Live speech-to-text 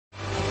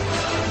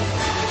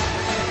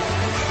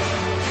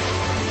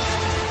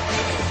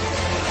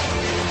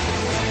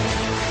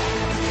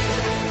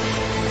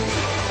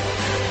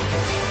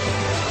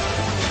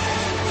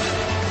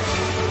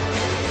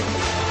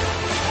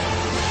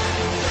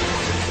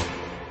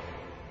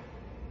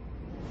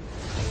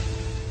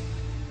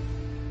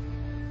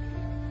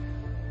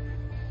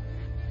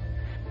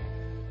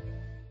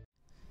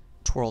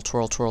Twirl,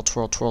 twirl, twirl,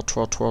 twirl, twirl,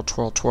 twirl, twirl,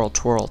 twirl, twirl,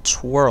 twirl,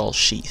 twirl,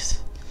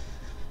 sheath.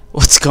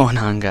 What's going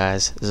on,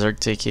 guys?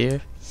 Zergtic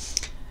here.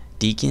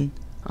 Deacon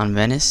on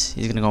Venice.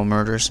 He's gonna go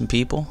murder some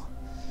people.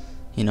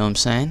 You know what I'm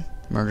saying?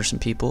 Murder some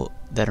people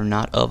that are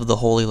not of the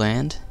Holy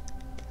Land.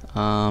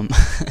 Yeah,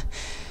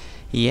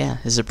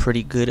 this is a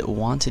pretty good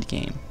wanted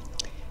game.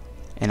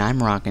 And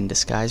I'm rocking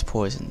Disguise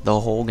Poison the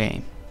whole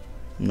game.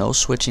 No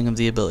switching of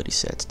the ability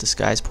sets.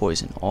 Disguise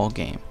Poison all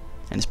game.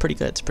 And it's pretty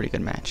good. It's a pretty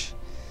good match.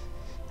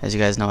 As you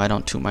guys know, I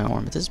don't toot my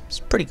horn, but this is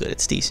pretty good.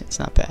 It's decent. It's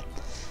not bad.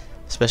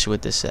 Especially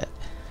with this set.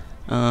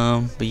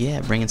 But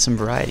yeah, bringing some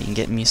variety and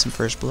getting me some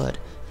first blood.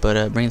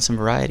 But bringing some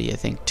variety. I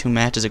think 2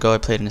 matches ago I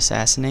played an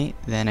Assassinate.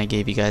 Then I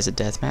gave you guys a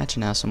death match,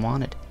 and now some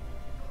wanted.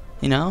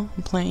 You know,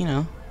 I'm playing, you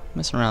know,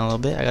 messing around a little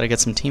bit. I gotta get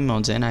some team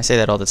modes in. I say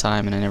that all the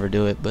time, and I never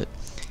do it, but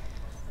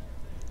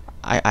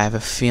I have a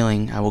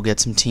feeling I will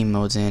get some team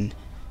modes in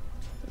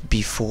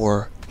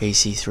before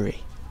AC3.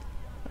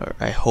 Or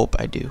I hope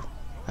I do.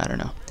 I don't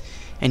know.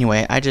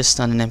 Anyway, I just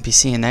stunned an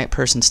NPC, and that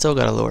person still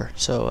got a lure.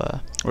 So,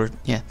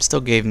 yeah,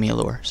 still gave me a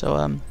lure. So,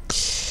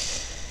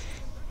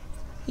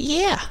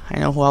 yeah, I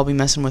know who I'll be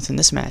messing with in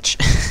this match.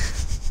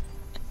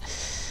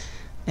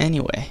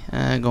 Anyway,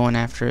 going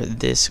after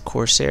this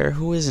Corsair,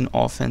 who is an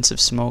offensive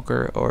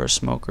smoker, or a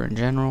smoker in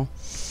general.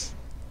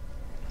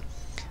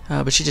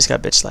 But she just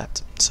got bitch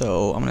slapped.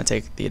 So I'm going to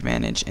take the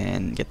advantage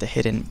and get the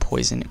hidden,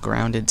 poison,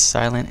 grounded,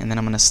 silent, and then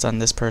I'm going to stun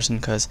this person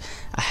because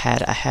I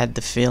had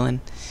the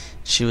feeling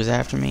she was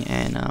after me,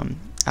 and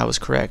I was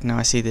correct. Now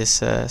I see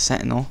this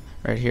sentinel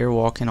right here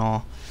walking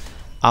all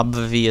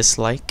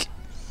obvious-like,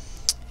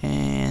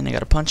 and I got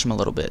to punch him a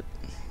little bit.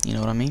 You know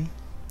what I mean?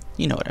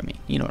 You know what I mean.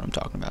 You know what I'm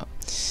talking about.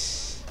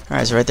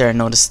 Alright, so right there I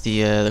noticed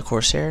the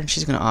Corsair, and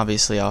she's going to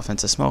obviously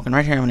offensive smoke, and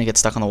right here I'm going to get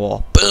stuck on the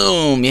wall.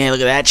 Boom! Yeah,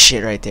 look at that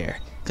shit right there.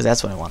 Because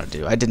that's what I want to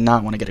do. I did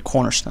not want to get a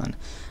corner stun.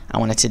 I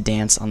wanted to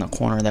dance on the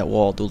corner of that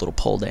wall, do a little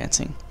pole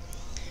dancing.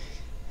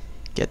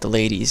 Get the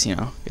ladies, you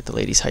know, get the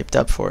ladies hyped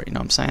up for it, you know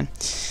what I'm saying?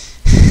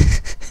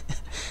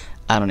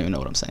 I don't even know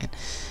what I'm saying.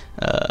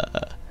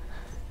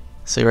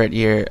 So right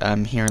here,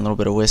 I'm hearing a little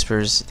bit of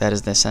whispers. That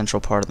is the central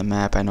part of the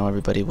map. I know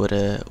everybody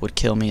would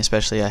kill me,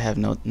 especially I have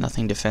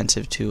nothing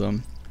defensive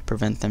to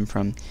prevent them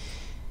from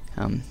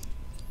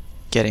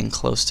getting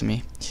close to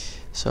me.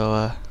 So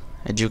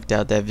I juked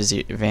out that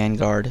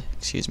Vanguard,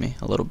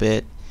 a little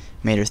bit.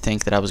 Made her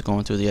think that I was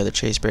going through the other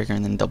chasebreaker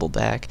and then double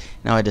back.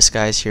 Now I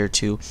disguise here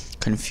to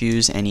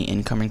confuse any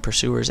incoming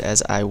pursuers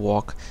as I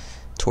walk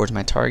towards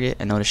my target.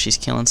 I notice she's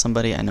killing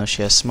somebody. I know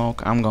she has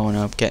smoke. I'm going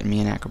up, getting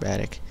me an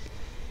acrobatic.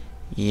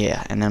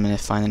 Yeah, and then I'm going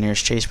to find the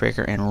nearest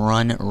chasebreaker and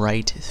run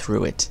right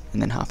through it.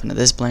 And then hop into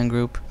this blend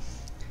group.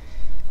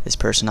 This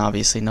person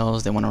obviously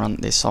knows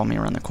they saw me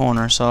around the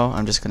corner, so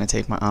I'm just going to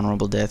take my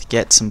honorable death,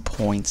 get some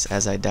points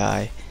as I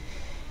die.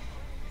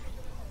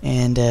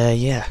 And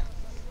yeah,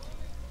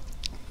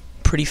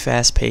 pretty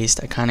fast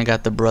paced. I kind of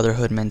got the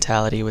Brotherhood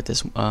mentality with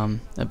this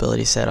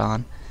ability set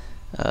on.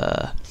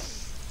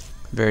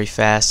 Very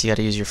fast. You got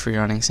to use your free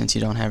running since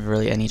you don't have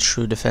really any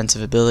true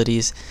defensive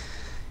abilities,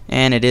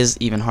 and it is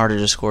even harder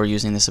to score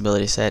using this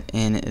ability set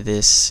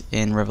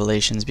in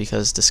Revelations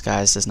because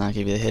Disguise does not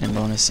give you the hidden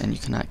bonus, and you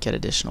cannot get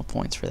additional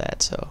points for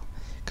that. So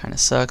kind of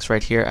sucks.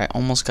 Right here, I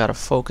almost got a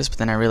focus, but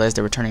then I realized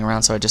they were turning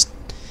around, so I just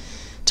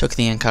took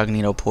the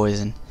incognito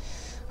poison.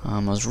 I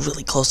was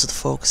really close to the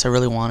focus. I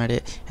really wanted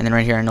it. And then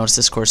right here I noticed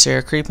this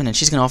Corsair creeping, and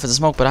she's going to offer the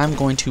smoke, but I'm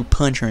going to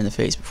punch her in the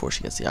face before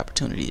she gets the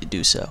opportunity to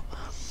do so.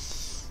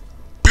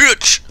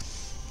 Bitch!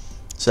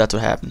 So that's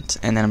what happened.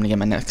 And then I'm going to get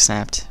my neck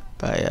snapped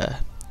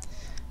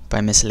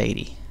by Miss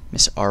Lady.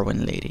 Miss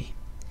Arwen Lady.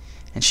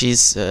 And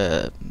she's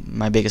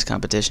my biggest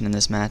competition in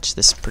this match,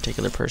 this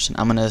particular person.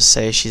 I'm going to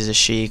say she's a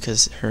she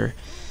because her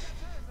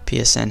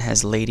PSN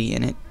has lady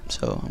in it.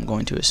 So I'm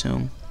going to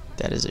assume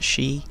that is a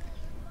she.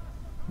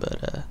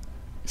 But,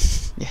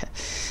 yeah.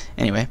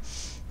 Anyway,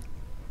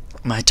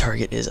 my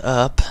target is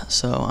up,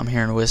 so I'm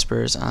hearing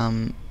whispers.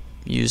 I'm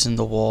using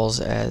the walls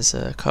as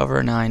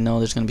cover. Now I know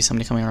there's going to be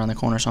somebody coming around the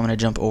corner, so I'm going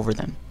to jump over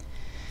them.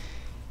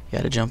 You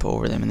got to jump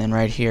over them. And then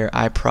right here,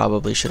 I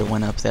probably should have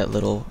went up that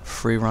little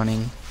free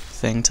running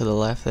thing to the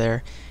left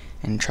there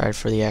and tried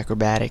for the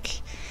acrobatic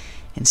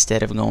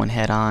instead of going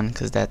head on,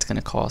 because that's going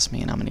to cost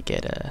me, and I'm going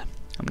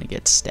to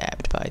get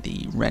stabbed by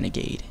the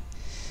renegade.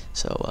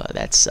 So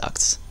that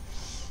sucks.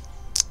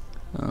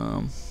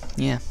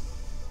 Yeah.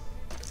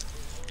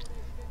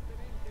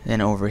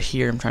 Then over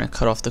here, I'm trying to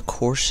cut off the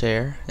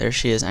Corsair. There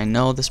she is. I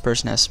know this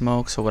person has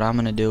smoke, so what I'm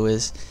gonna do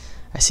is,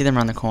 I see them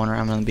around the corner.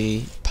 I'm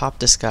gonna pop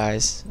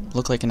disguise,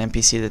 look like an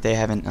NPC that they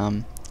haven't,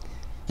 you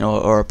know,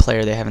 or a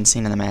player they haven't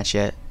seen in the match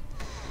yet.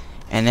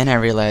 And then I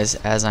realize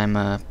as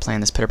I'm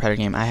playing this pitter patter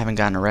game, I haven't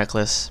gotten a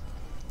reckless,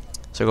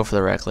 so I go for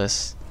the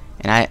reckless.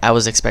 And I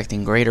was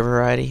expecting greater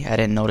variety. I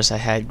didn't notice I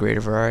had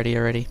greater variety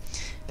already.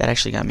 That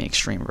actually got me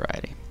extreme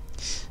variety.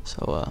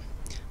 So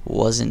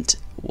wasn't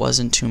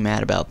too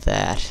mad about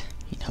that.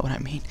 You know what I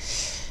mean?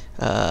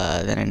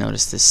 Then I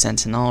noticed this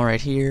sentinel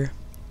right here.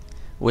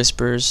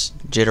 Whispers,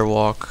 jitter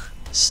walk,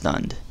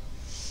 stunned.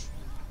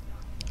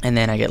 And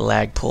then I get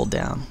lag pulled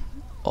down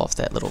off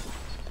that little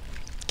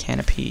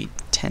canopy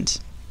tent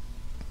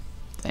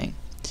thing.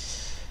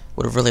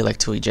 Would have really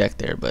liked to eject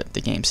there, but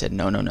the game said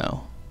no, no,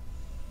 no.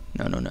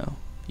 No, no, no.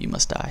 You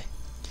must die.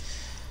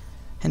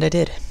 And I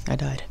did. I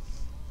died.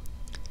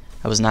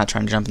 I was not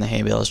trying to jump in the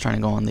hay bale. I was trying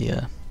to go on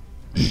the,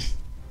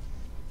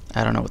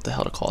 I don't know what the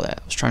hell to call that.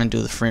 I was trying to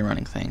do the free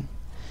running thing,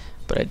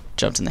 but I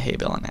jumped in the hay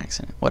bale on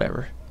accident.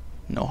 Whatever.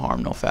 No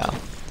harm, no foul.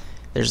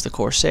 There's the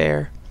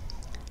Corsair.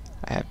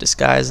 I have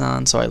disguise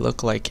on, so I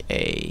look like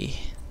a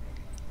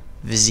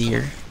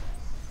vizier,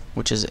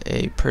 which is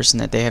a person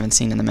that they haven't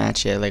seen in the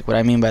match yet. Like, what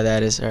I mean by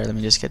that is, alright, let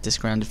me just get this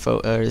grounded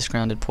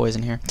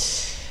poison here.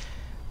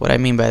 What I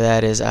mean by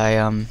that is, you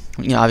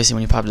know, obviously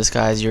when you pop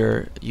disguise,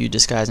 you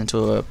disguise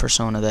into a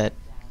persona that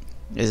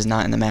is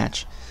not in the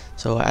match.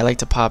 So I like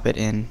to pop it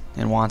in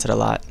Wanted a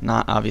lot.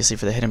 Not obviously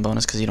for the hidden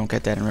bonus, because you don't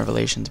get that in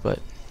Revelations, but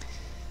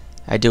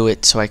I do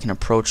it so I can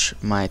approach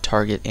my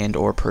target and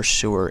or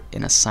pursuer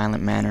in a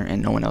silent manner,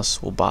 and no one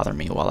else will bother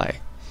me while I,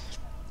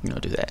 you know,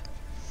 do that.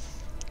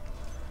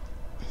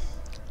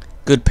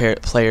 Good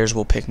players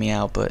will pick me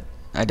out, but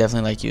I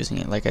definitely like using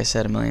it. Like I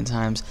said a million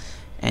times,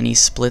 any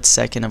split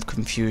second of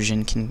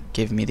confusion can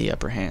give me the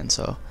upper hand,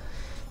 so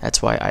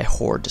that's why I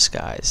hoard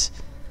disguise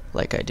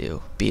like I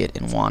do, be it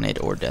in Wanted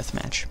or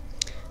Deathmatch.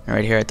 And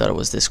right here I thought it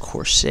was this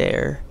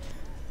Corsair,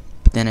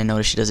 but then I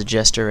noticed she does a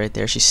gesture right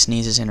there. She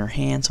sneezes in her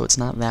hand, so it's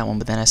not that one,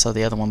 but then I saw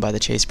the other one by the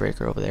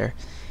Chasebreaker over there,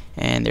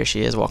 and there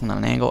she is walking on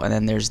an angle, and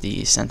then there's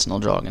the Sentinel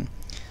jogging.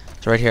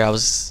 So right here I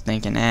was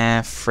thinking,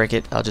 frick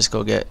it, I'll just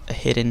go get a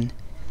hidden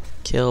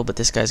kill, but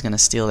this guy's gonna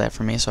steal that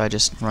from me, so I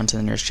just run to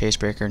the nearest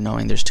Chasebreaker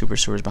knowing there's two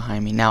pursuers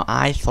behind me. Now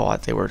I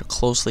thought they were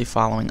closely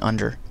following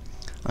under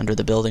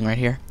the building right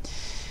here,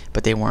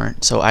 but they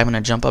weren't, so I'm gonna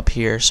jump up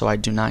here so I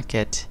do not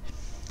get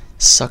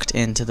sucked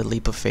into the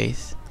leap of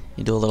faith.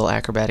 You do a little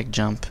acrobatic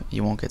jump,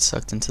 you won't get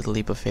sucked into the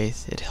leap of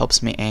faith. It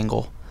helps me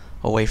angle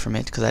away from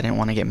it because I didn't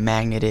want to get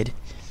magneted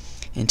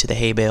into the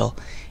hay bale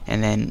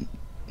and then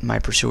my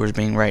pursuers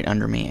being right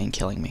under me and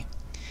killing me,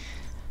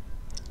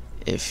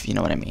 if you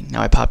know what I mean.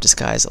 Now I popped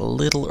disguise a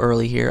little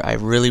early here. I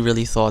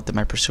really thought that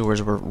my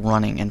pursuers were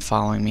running and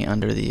following me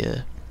under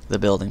the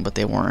building, but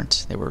they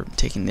weren't. They were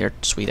taking their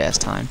sweet ass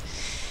time.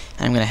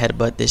 And I'm gonna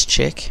headbutt this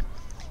chick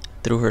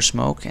through her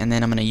smoke, and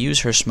then I'm gonna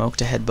use her smoke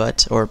to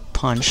headbutt or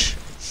punch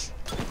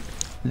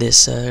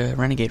this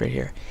renegade right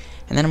here.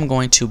 And then I'm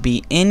going to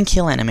be in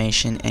kill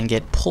animation and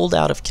get pulled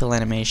out of kill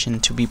animation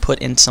to be put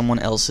in someone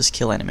else's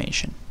kill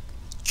animation.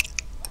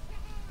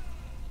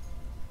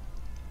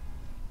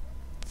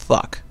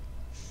 Fuck.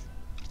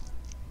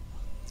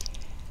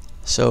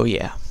 So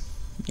yeah,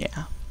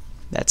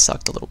 that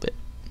sucked a little bit.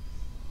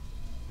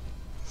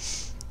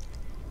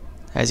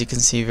 As you can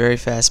see, very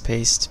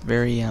fast-paced,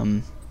 very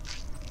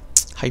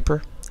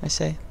hyper, I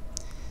say.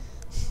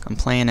 I'm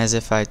playing as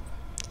if I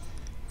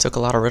took a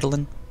lot of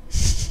Ritalin.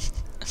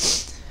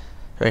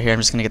 Right here, I'm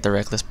just gonna get the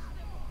reckless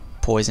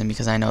poison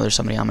because I know there's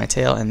somebody on my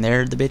tail, and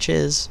there the bitch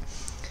is.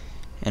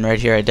 And right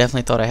here, I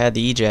definitely thought I had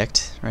the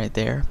eject right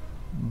there,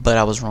 but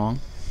I was wrong,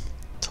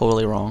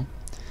 totally wrong.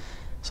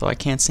 So I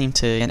can't seem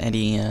to get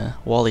any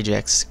wall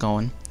ejects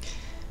going,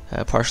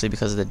 partially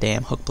because of the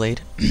damn hook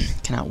blade.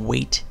 Cannot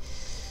wait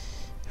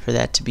for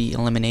that to be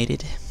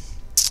eliminated,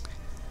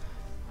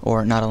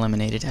 or not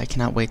eliminated. I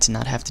cannot wait to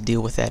not have to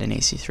deal with that in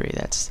AC3.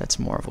 That's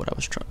more of what I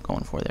was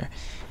going for there.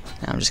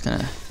 Now I'm just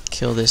gonna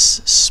kill this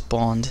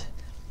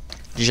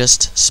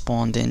just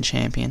spawned in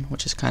champion,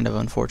 which is kind of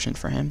unfortunate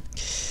for him.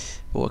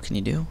 But what can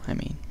you do? I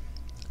mean,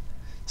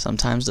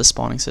 sometimes the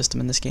spawning system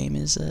in this game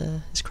is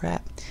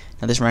crap.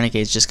 Now this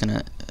renegade's just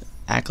gonna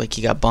act like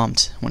he got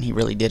bumped when he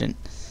really didn't.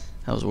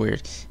 That was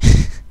weird.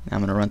 Now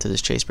I'm gonna run through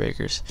this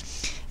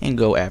Chasebreakers and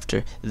go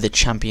after the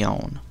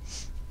champion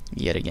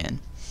yet again.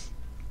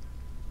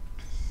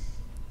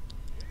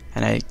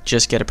 And I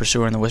just get a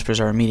pursuer, and the whispers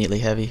are immediately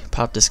heavy.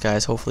 Pop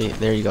disguise. Hopefully,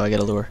 there you go. I get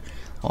a lure.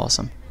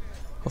 Awesome.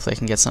 Hopefully I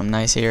can get something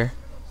nice here.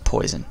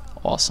 Poison.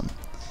 Awesome.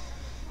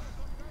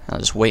 I'll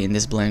just wait in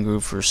this blend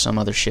group for some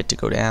other shit to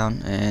go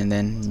down and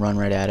then run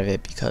right out of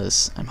it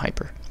because I'm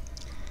hyper.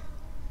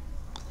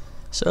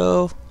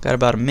 So, got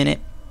about a minute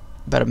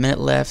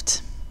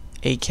left.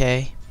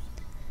 8K.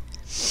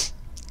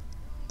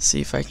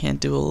 See if I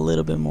can't do a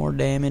little bit more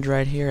damage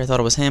right here. I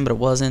thought it was him, but it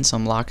wasn't, so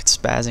I'm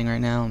spazzing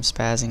right now. I'm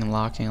spazzing and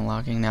locking and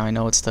locking. Now I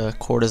know it's the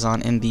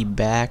courtesan in the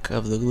back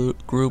of the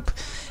group.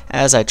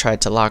 As I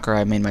tried to lock her,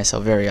 I made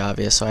myself very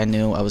obvious, so I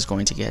knew I was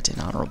going to get an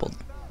honorable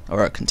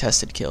or a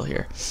contested kill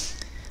here.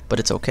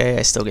 But it's okay,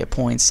 I still get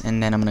points,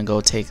 and then I'm going to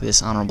go take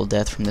this honorable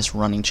death from this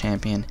running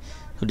champion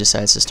who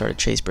decides to start a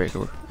chase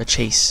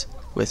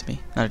with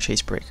me. Not a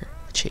chase breaker,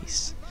 a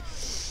chase.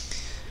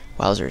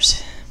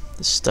 Wowzers.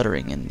 The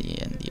stuttering and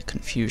the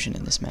confusion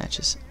in this match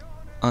is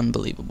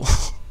unbelievable.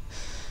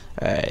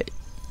 Alright.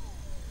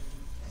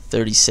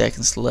 30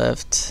 seconds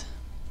left.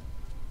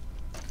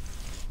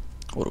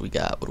 What do we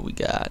got? What do we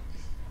got?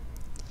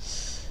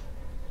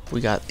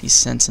 We got the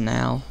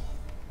Sentinel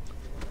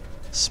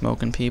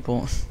smoking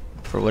people.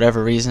 For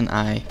whatever reason,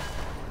 I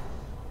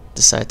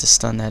decided to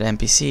stun that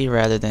NPC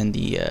rather than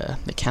the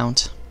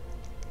Count.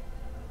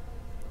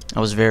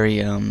 I was very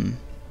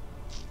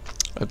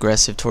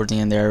aggressive towards the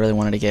end there. I really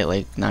wanted to get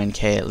like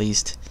 9k at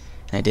least,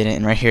 and I didn't.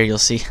 And right here you'll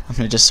see I'm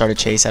gonna just start a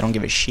chase. I don't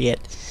give a shit.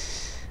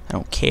 I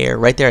don't care.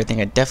 Right there, I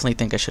definitely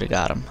think I should have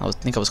got him. I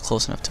think I was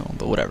close enough to him,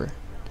 but whatever.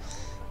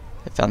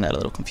 I found that a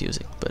little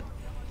confusing, but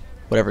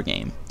whatever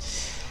game.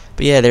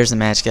 But yeah, there's the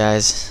match,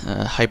 guys.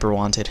 Hyper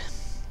wanted,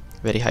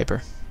 very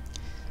hyper.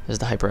 This is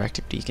the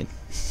hyperactive Deacon.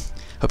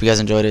 Hope you guys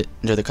enjoyed it.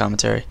 Enjoy the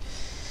commentary.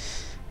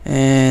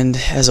 And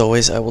as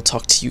always, I will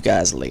talk to you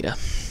guys later.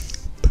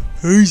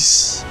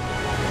 Peace.